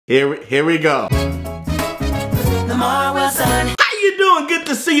Here we go. Lamarr Wilson. How you doing? Good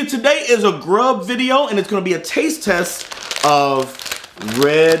to see you. Today is a grub video, and it's gonna be a taste test of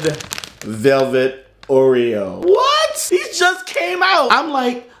red velvet Oreo. What? These just came out. I'm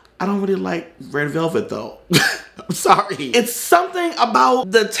like, I don't really like red velvet though. I'm sorry. It's something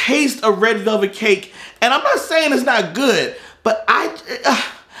about the taste of red velvet cake, and I'm not saying it's not good, but I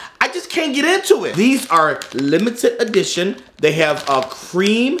just can't get into it. These are limited edition. They have a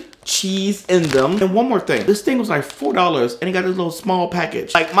cream cheese in them. And one more thing, this thing was like $4 and it got this little small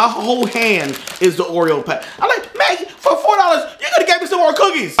package. Like my whole hand is the Oreo pack. I'm like, Maggie, for $4, you could have gave me some more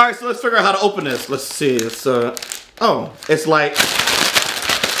cookies. All right, so let's figure out how to open this. Let's see, it's oh, it's like,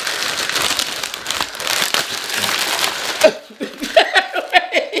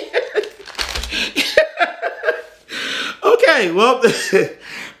 okay, well,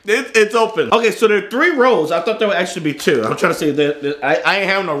 it's open. Okay, so there are 3 rows. I thought there would actually be 2. I'm trying to see that I ain't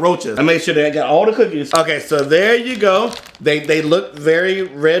having no roaches. I made sure that I got all the cookies. Okay, so there you go. They look very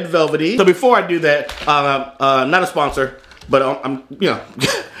red velvety. So before I do that, not a sponsor, but I'm you know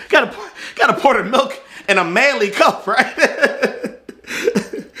gotta pour the milk in a manly cup, right?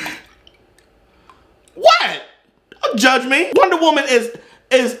 What? Don't judge me. Wonder Woman is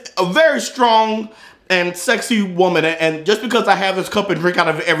a very strong and sexy woman, and just because I have this cup and drink out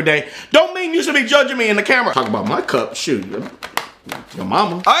of it every day, don't mean you should be judging me in the camera. Talk about my cup, shoot, your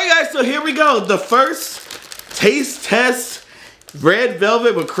mama. All right, guys, so here we go. The first taste test, red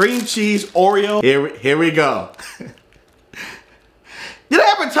velvet with cream cheese Oreo. Here we go. Did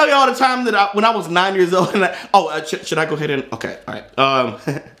I ever tell you all the time that when I was 9 years old, and should I go ahead and, okay, all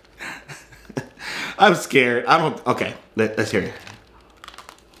right. I'm scared. Okay, let's hear it.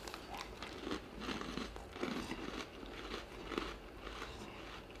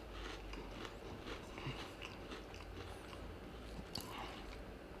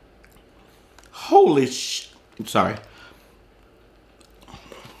 Holy sh! I'm sorry.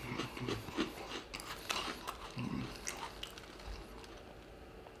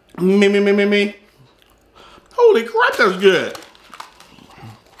 Me. Holy crap, that's good.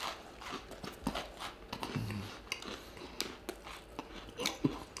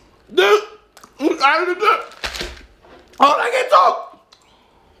 Dude, I can't talk.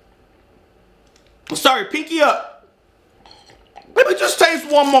 Sorry, pinky up. Let me just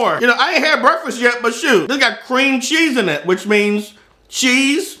taste one more. You know, I ain't had breakfast yet, but shoot. This got cream cheese in it, which means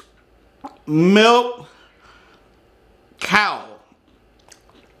cheese, milk, cow.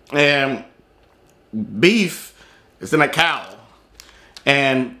 And beef is in a cow.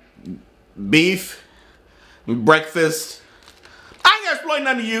 And beef, breakfast. I ain't gonna explain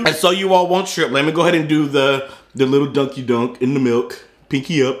nothing to you. And so you all want shrimp. Let me go ahead and do the little dunky dunk in the milk.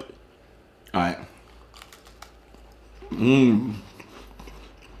 Pinky up. All right.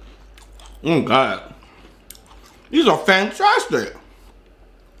 Oh God, these are fantastic.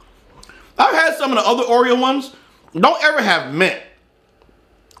 I've had some of the other Oreo ones. Don't ever have mint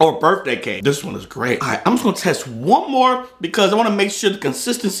or birthday cake. This one is great. All right, I'm just gonna test one more because I wanna make sure the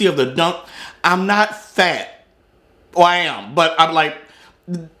consistency of the dunk. I'm not fat, or I am, but I'm like,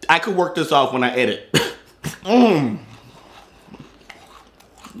 I could work this off when I edit.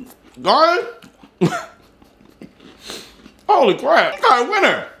 Guys, holy crap, I got a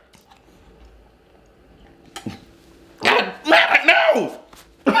winner. God, man, no!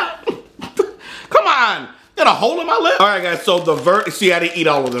 Come on! Got a hole in my lip? Alright guys, so see, I didn't eat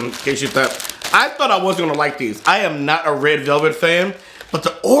all of them in case you thought. I thought I wasn't gonna like these. I am not a red velvet fan, but the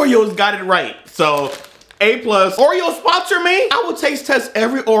Oreos got it right. So, A+. Oreo sponsor me? I will taste test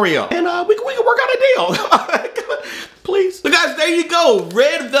every Oreo. And we can work out a deal. Please. So guys, there you go.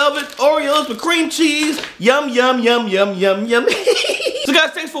 Red velvet Oreos with cream cheese. Yum, yum, yum, yum, yum, yum. So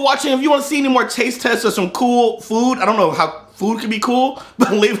guys, thanks for watching. If you want to see any more taste tests of some cool food, I don't know how food can be cool,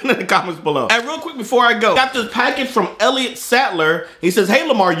 but leave it in the comments below. And real quick before I go, got this package from Elliot Sattler. He says, hey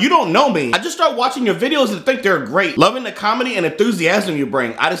Lamarr, you don't know me. I just started watching your videos and think they're great. Loving the comedy and enthusiasm you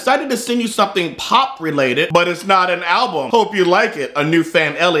bring. I decided to send you something pop related, but it's not an album. Hope you like it. A new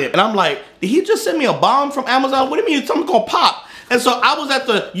fan, Elliot. And I'm like, did he just send me a bomb from Amazon? What do you mean something called pop? And so I was at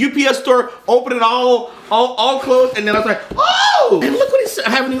the UPS store, opening all closed, and then I was like, oh! And look what he sent.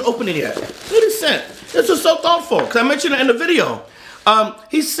 I haven't even opened it yet. Look what he sent. This is so thoughtful, because I mentioned it in the video.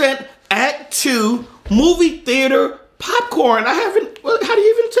 He sent Act 2 movie theater popcorn. I haven't, well, how do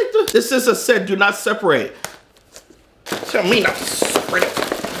you even take the, this is a set, do not separate. Tell me not to separate it.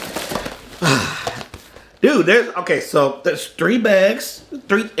 Dude, there's 3 bags,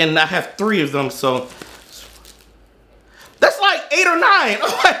 and I have 3 of them, so. That's like 8 or 9.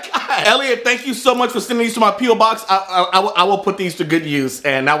 Oh my God. Elliot, thank you so much for sending these to my P.O. box. I will put these to good use,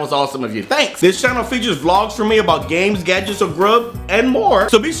 and that was awesome of you. Thanks. This channel features vlogs from me about games, gadgets, or grub, and more.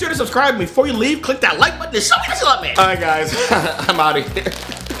 So be sure to subscribe. Before you leave, click that like button and show me that you love me. All right, guys, I'm out of here.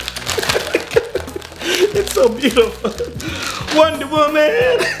 It's so beautiful. Wonder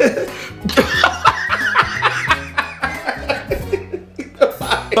Woman.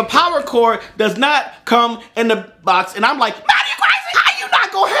 The power cord does not come in the box, and I'm like, man, you crazy? How you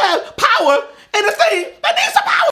not gonna have power in the thing that needs some power?